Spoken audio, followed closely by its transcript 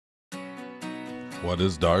What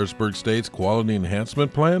is Dyersburg State's Quality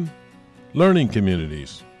Enhancement Plan? Learning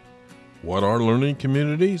communities. What are learning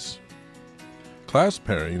communities? Class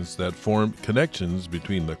pairings that form connections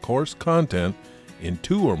between the course content in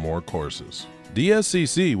 2 or more courses.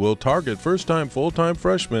 DSCC will target first-time full-time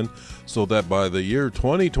freshmen so that by the year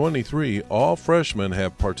 2023, all freshmen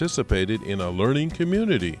have participated in a learning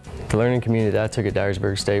community. The learning community that I took at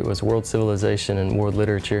Dyersburg State was world civilization and world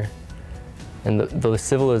literature. And the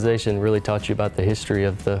civilization really taught you about the history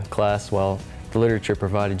of the class, while the literature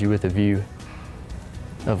provided you with a view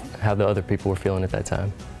of how the other people were feeling at that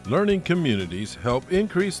time. Learning communities help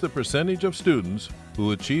increase the percentage of students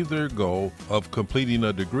who achieve their goal of completing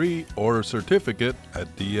a degree or a certificate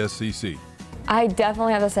at DSCC. I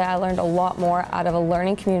definitely have to say I learned a lot more out of a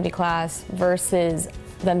learning community class versus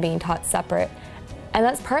them being taught separate. And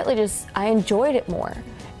that's partly just, I enjoyed it more.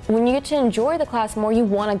 When you get to enjoy the class more, you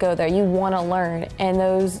want to go there, you want to learn, and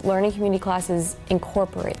those learning community classes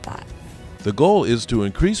incorporate that. The goal is to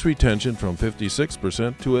increase retention from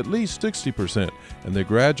 56% to at least 60%, and the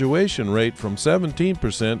graduation rate from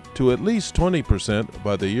 17% to at least 20%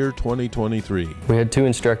 by the year 2023. We had 2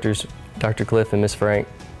 instructors, Dr. Cliff and Miss Frank,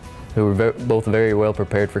 who were both very well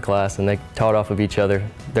prepared for class, and they taught off of each other.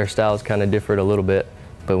 Their styles kind of differed a little bit,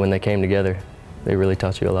 but when they came together, they really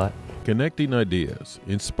taught you a lot. Connecting ideas,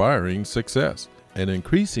 inspiring success, and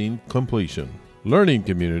increasing completion. Learning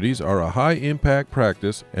communities are a high-impact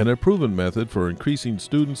practice and a proven method for increasing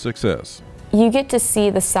student success. You get to see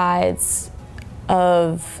the sides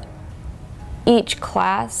of each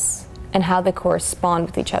class and how they correspond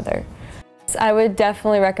with each other. I would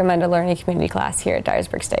definitely recommend a learning community class here at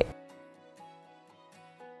Dyersburg State.